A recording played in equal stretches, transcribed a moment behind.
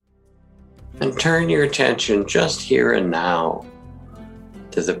And turn your attention just here and now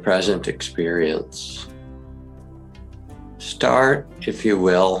to the present experience. Start, if you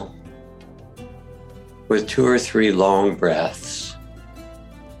will, with 2 or 3 long breaths,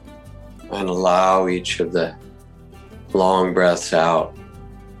 and allow each of the long breaths out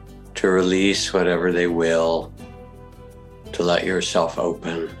to release whatever they will, to let yourself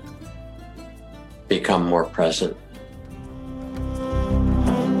open, become more present.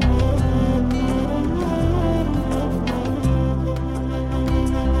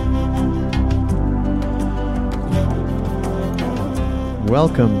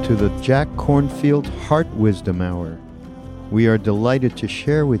 Welcome to the Jack Kornfield Heart Wisdom Hour. We are delighted to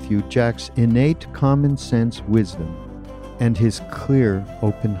share with you Jack's innate common sense wisdom and his clear,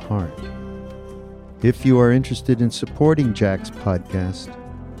 open heart. If you are interested in supporting Jack's podcast,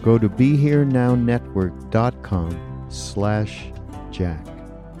 go to BeHereNowNetwork.com/Jack.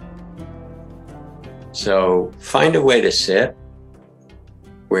 So find a way to sit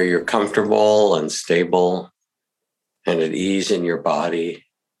where you're comfortable and stable and at ease in your body.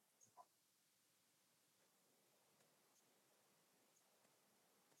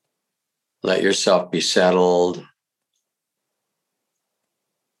 Let yourself be settled.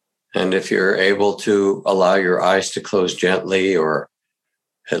 And if you're able to, allow your eyes to close gently, or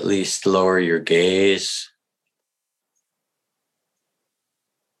at least lower your gaze.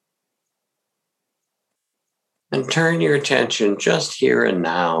 And turn your attention just here and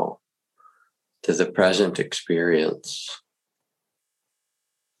now to the present experience.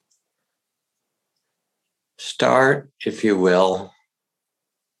 Start, if you will,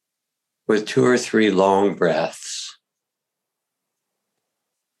 with 2 or 3 long breaths.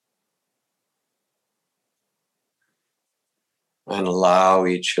 And allow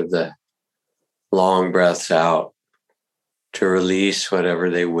each of the long breaths out to release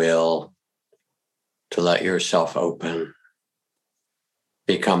whatever they will, to let yourself open,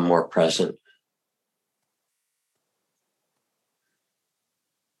 become more present.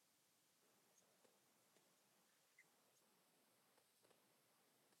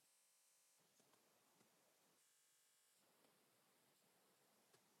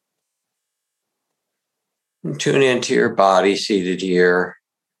 And tune into your body seated here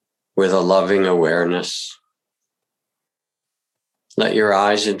with a loving awareness. Let your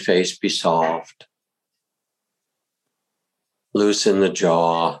eyes and face be soft. Loosen the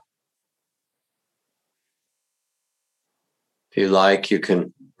jaw. If you like, you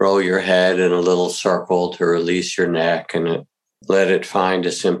can roll your head in a little circle to release your neck and let it find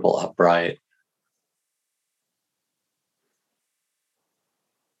a simple upright.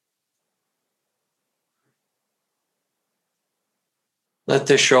 Let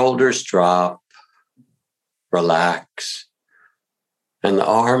the shoulders drop, relax, and the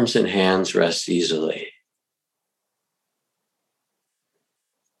arms and hands rest easily.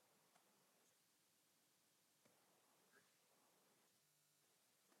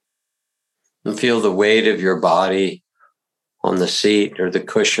 And feel the weight of your body on the seat or the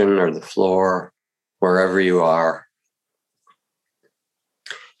cushion or the floor, wherever you are.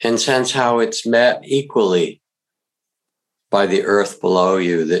 And sense how it's met equally by the earth below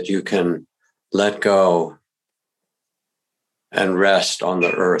you, that you can let go and rest on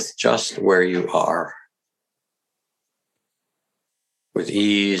the earth just where you are, with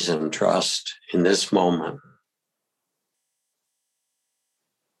ease and trust in this moment.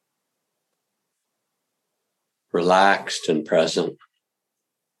 Relaxed and present.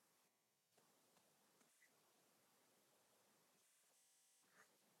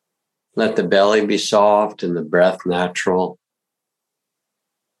 Let the belly be soft and the breath natural.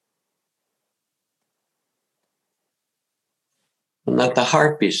 And let the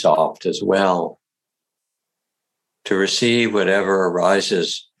heart be soft as well, to receive whatever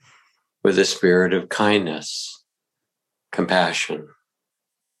arises with a spirit of kindness, compassion.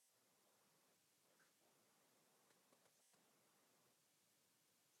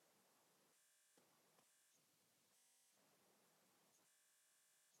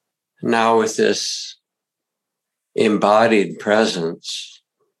 Now, with this embodied presence,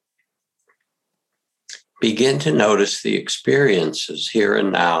 begin to notice the experiences here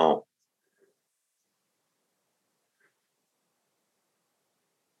and now.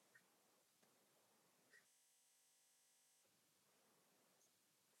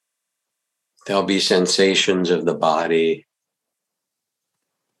 There'll be sensations of the body,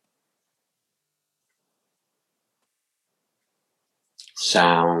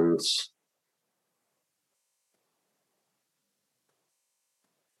 sounds,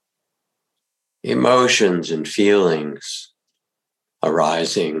 emotions and feelings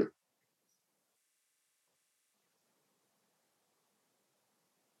arising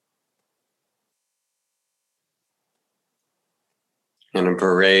a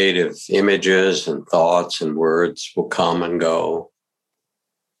parade of images and thoughts and words will come and go.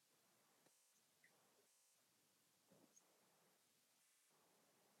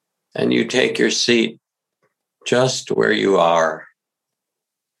 And you take your seat just where you are,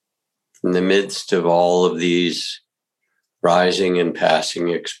 in the midst of all of these rising and passing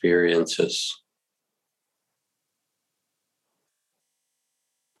experiences.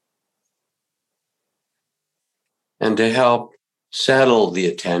 And to help settle the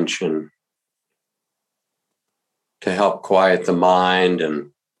attention, to help quiet the mind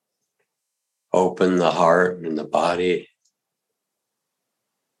and open the heart and the body,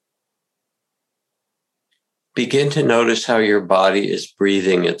 begin to notice how your body is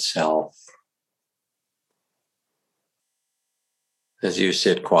breathing itself as you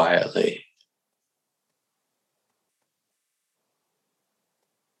sit quietly.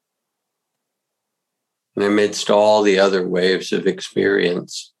 And amidst all the other waves of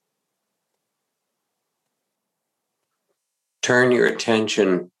experience, turn your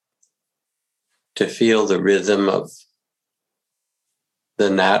attention to feel the rhythm of the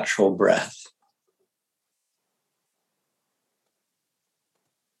natural breath.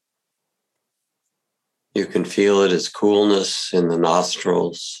 You can feel it as coolness in the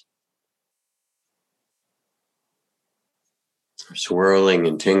nostrils, swirling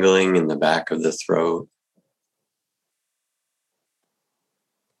and tingling in the back of the throat,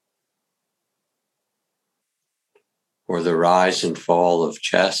 or the rise and fall of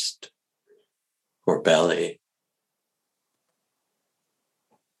chest or belly,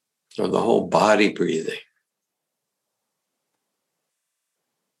 or the whole body breathing.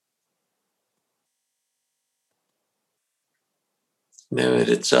 Now,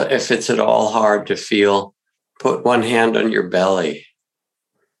 if it's at all hard to feel, put one hand on your belly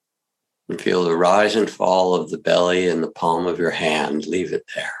and feel the rise and fall of the belly in the palm of your hand. Leave it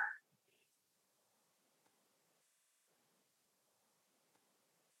there.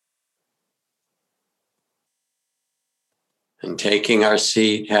 And taking our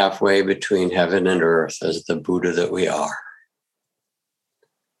seat halfway between heaven and earth as the Buddha that we are,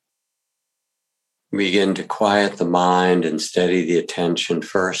 begin to quiet the mind and steady the attention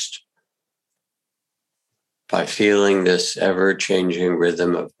first by feeling this ever-changing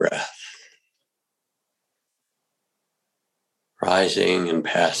rhythm of breath, rising and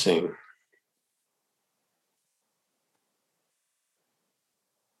passing.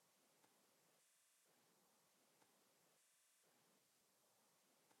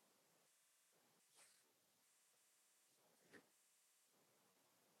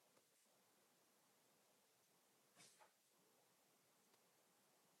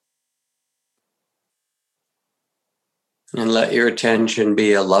 And let your attention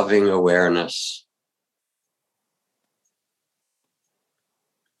be a loving awareness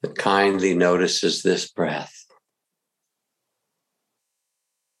that kindly notices this breath.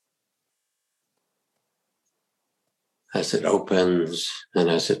 As it opens and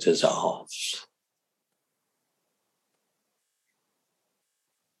as it dissolves.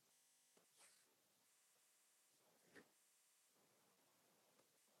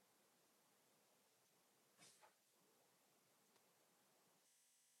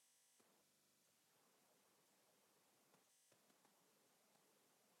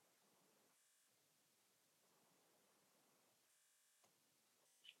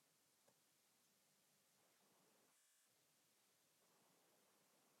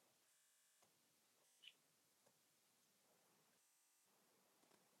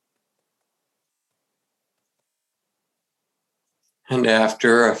 And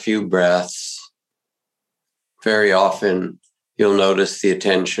after a few breaths, very often you'll notice the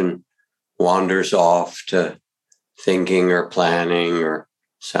attention wanders off to thinking or planning or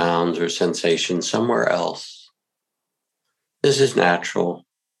sounds or sensations somewhere else. This is natural.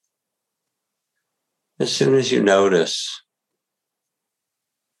 As soon as you notice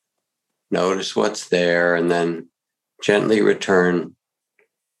what's there, and then gently return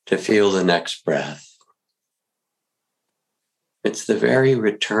to feel the next breath. It's the very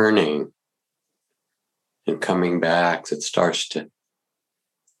returning and coming back that starts to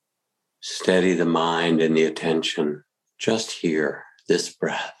steady the mind and the attention just here, this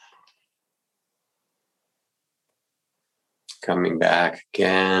breath. Coming back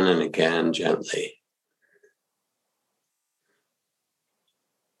again and again gently.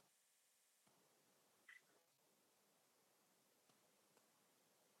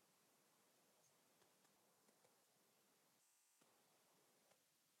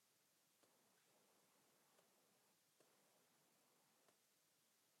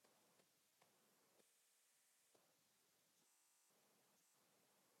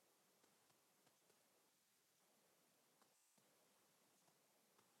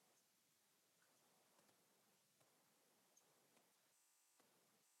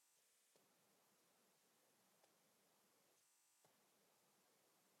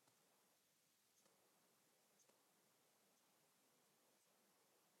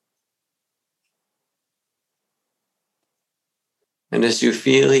 And as you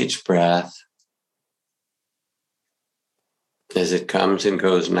feel each breath, as it comes and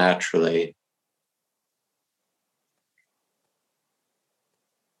goes naturally,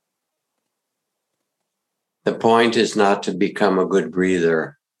 the point is not to become a good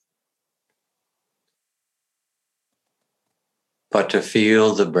breather, but to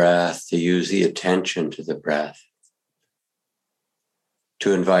feel the breath, to use the attention to the breath,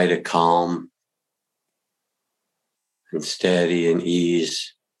 to invite a calm and steady and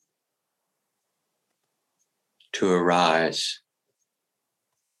ease to arise,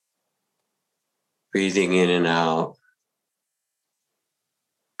 breathing in and out,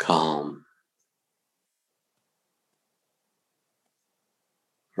 calm,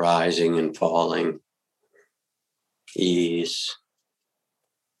 rising and falling, ease.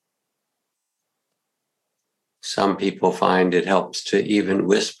 Some people find it helps to even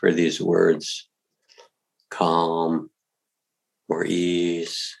whisper these words, calm or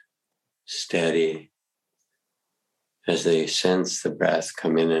ease, steady, as they sense the breath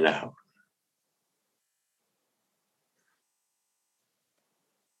come in and out.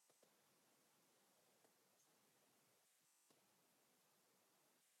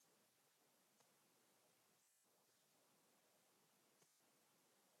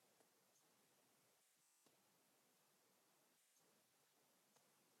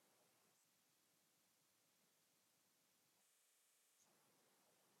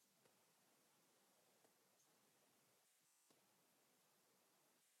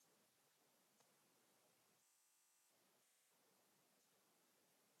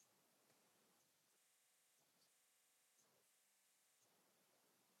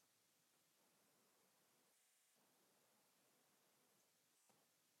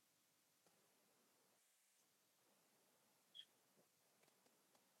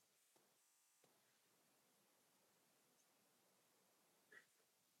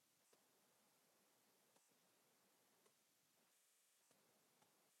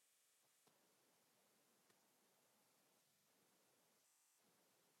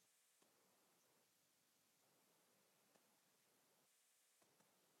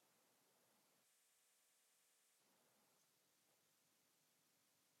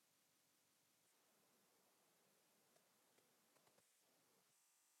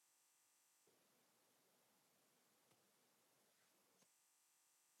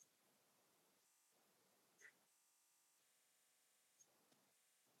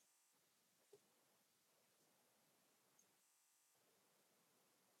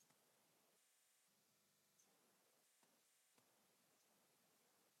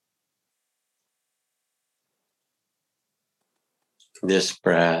 This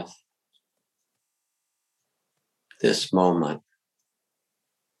breath, this moment,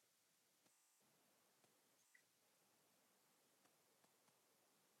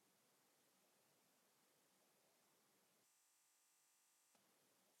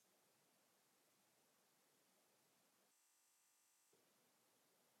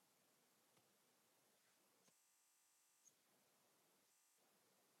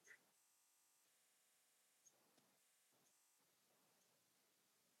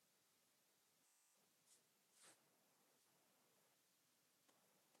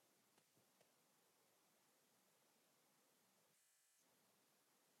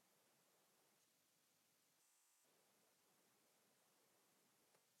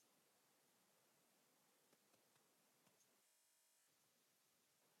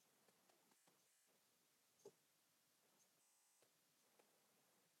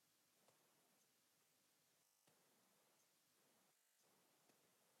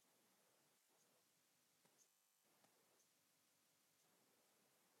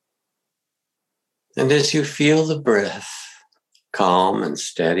 and as you feel the breath calm and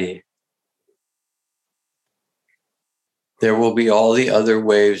steady, there will be all the other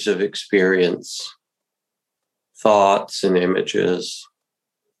waves of experience, thoughts and images,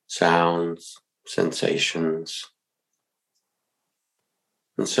 sounds, sensations,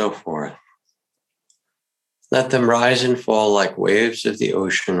 and so forth. Let them rise and fall like waves of the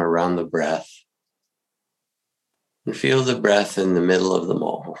ocean around the breath, and feel the breath in the middle of them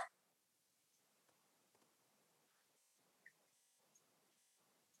all.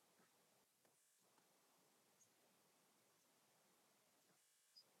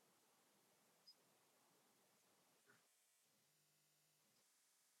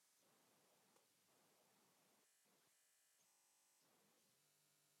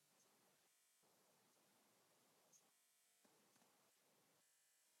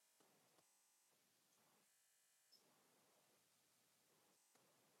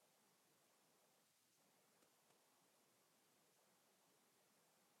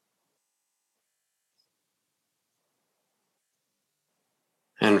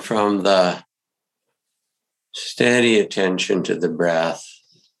 And from the steady attention to the breath,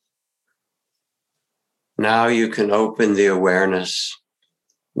 now you can open the awareness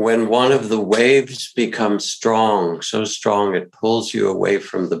when one of the waves becomes strong, so strong it pulls you away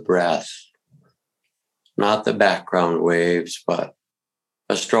from the breath. Not the background waves, but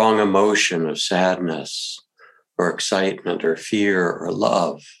a strong emotion of sadness or excitement or fear or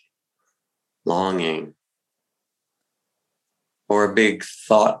love, longing, or a big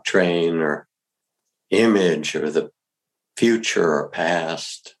thought train or image or the future or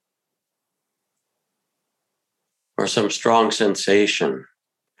past, or some strong sensation,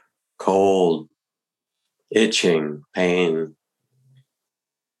 cold, itching, pain.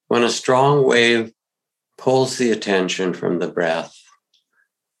 When a strong wave pulls the attention from the breath,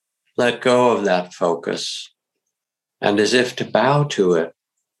 let go of that focus, and as if to bow to it,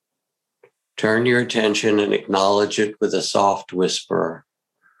 turn your attention and acknowledge it with a soft whisper.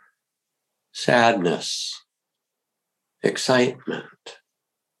 Sadness, excitement,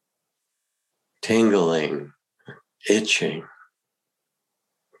 tingling, itching,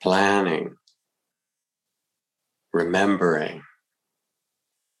 planning, remembering.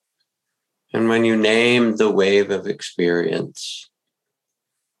 And when you name the wave of experience,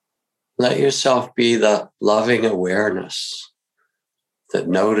 let yourself be the loving awareness that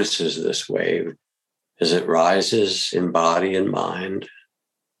notices this wave as it rises in body and mind,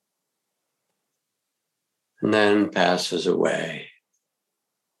 and then passes away.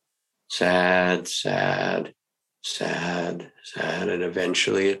 Sad, sad, sad, sad, and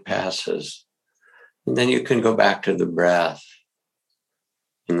eventually it passes. And then you can go back to the breath.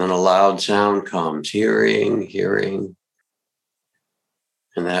 And then a loud sound comes, hearing, hearing.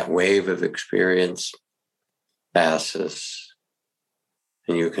 And that wave of experience passes.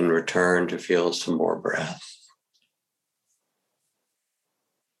 And you can return to feel some more breath.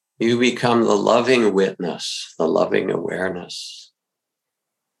 You become the loving witness, the loving awareness.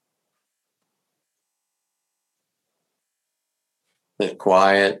 The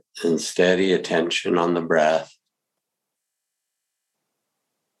quiet and steady attention on the breath.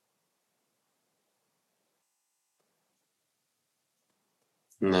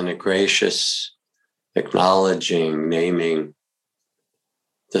 And then a gracious acknowledging, naming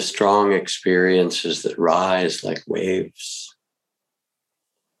the strong experiences that rise like waves.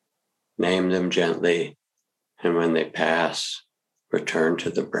 Name them gently, and when they pass, return to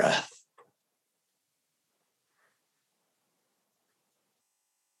the breath.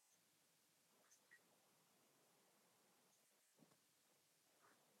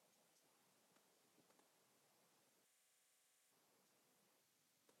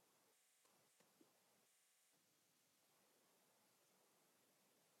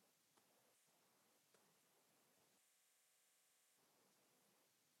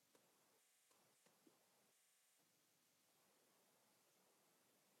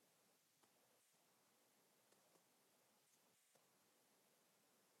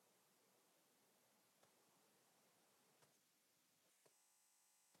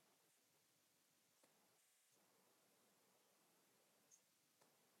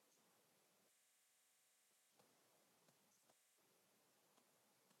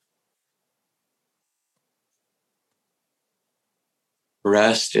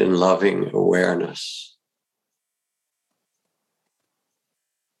 Rest in loving awareness.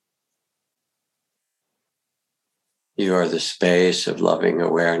 You are the space of loving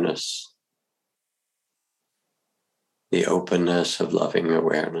awareness, the openness of loving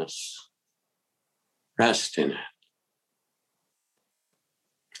awareness. Rest in it.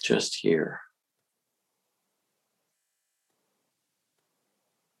 Just here.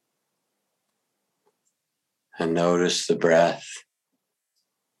 And notice the breath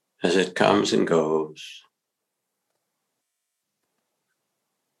as it comes and goes.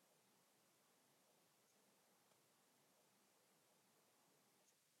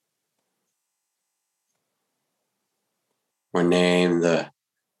 Or name the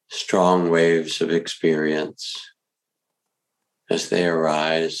strong waves of experience as they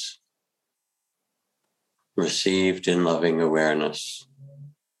arise, received in loving awareness,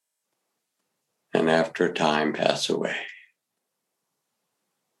 and after a time pass away.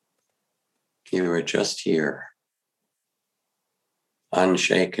 You are just here,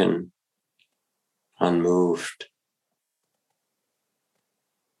 unshaken, unmoved.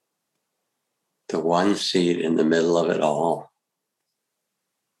 The one seat in the middle of it all.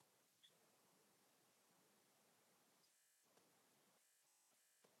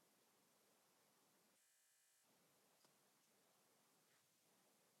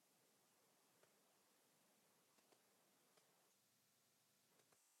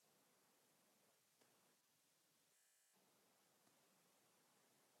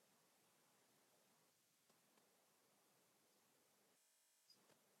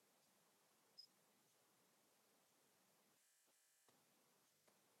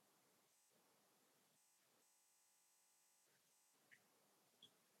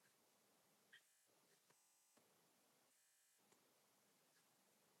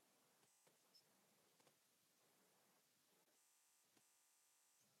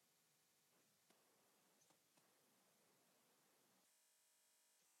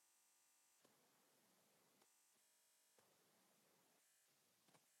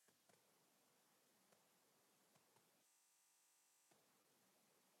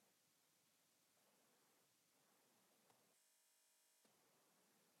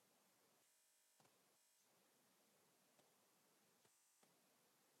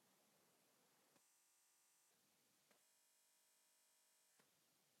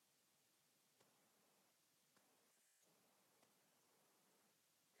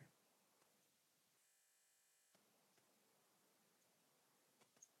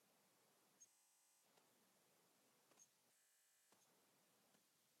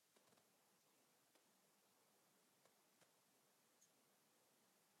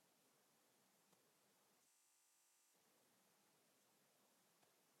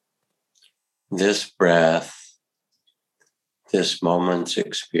 this breath, this moment's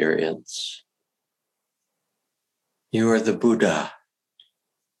experience. You are the Buddha,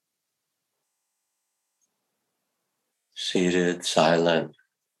 seated, silent,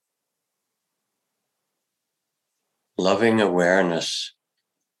 loving awareness,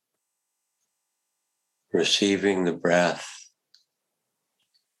 receiving the breath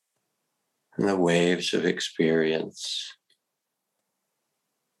and the waves of experience.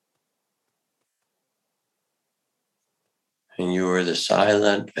 And you are the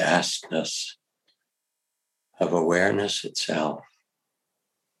silent vastness of awareness itself,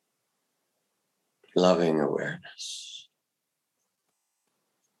 loving awareness.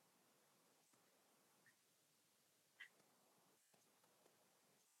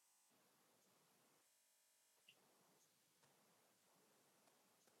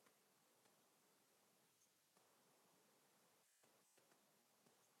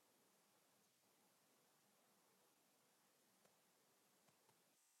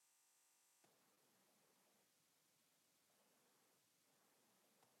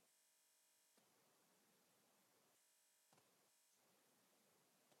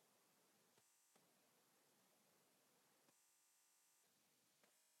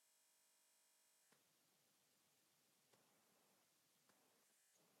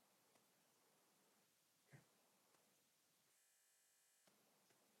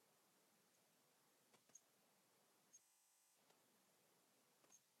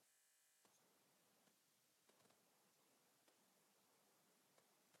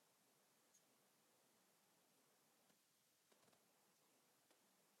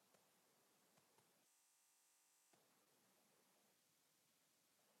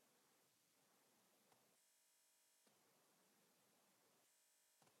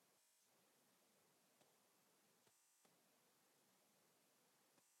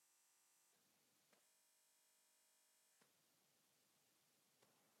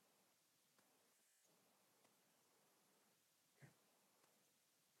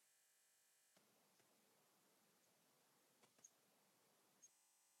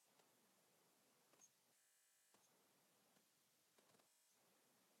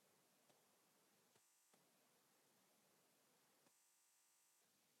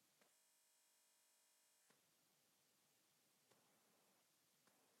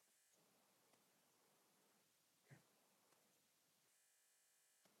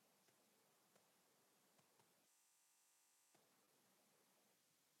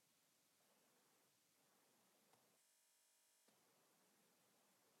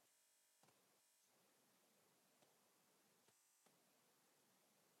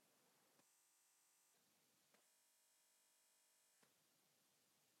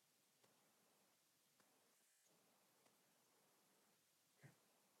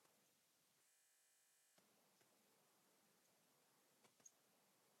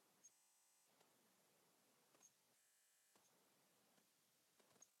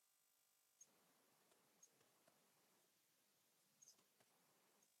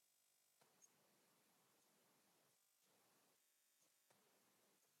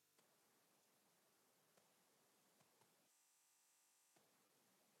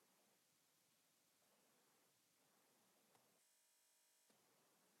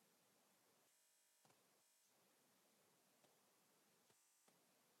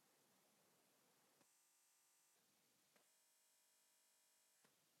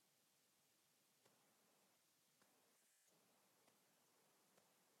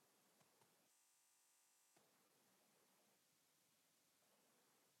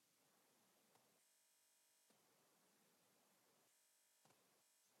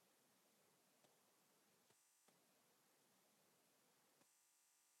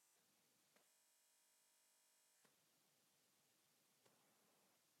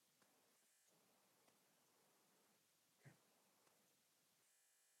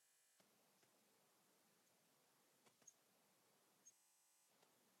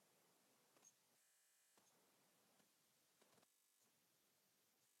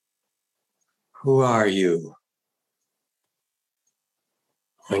 Who are you?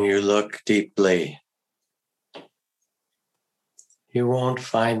 When you look deeply, you won't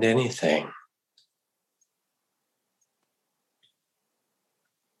find anything.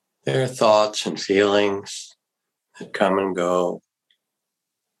 There are thoughts and feelings that come and go.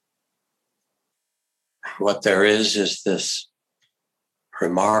 What there is this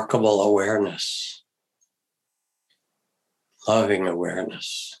remarkable awareness, loving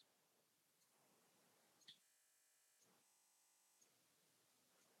awareness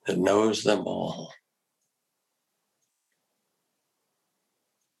that knows them all.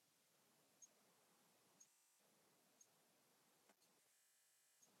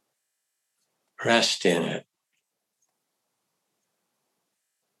 Rest in it.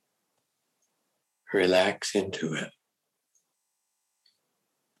 Relax into it.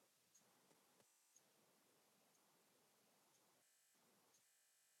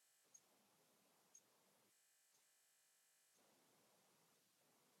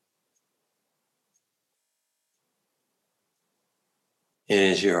 It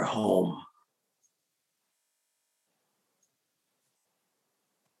is your home.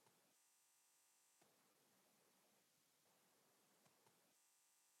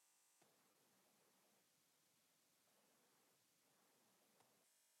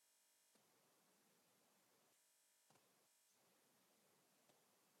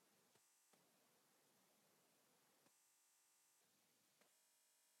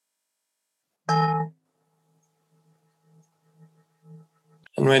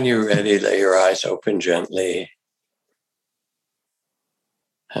 And when you're ready, let your eyes open gently.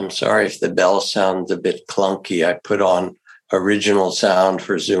 I'm sorry if the bell sounds a bit clunky. I put on original sound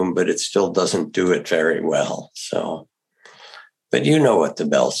for Zoom, but it still doesn't do it very well. But you know what the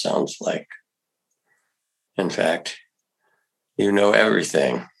bell sounds like. In fact, you know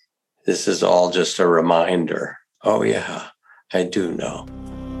everything. This is all just a reminder. Oh yeah, I do know.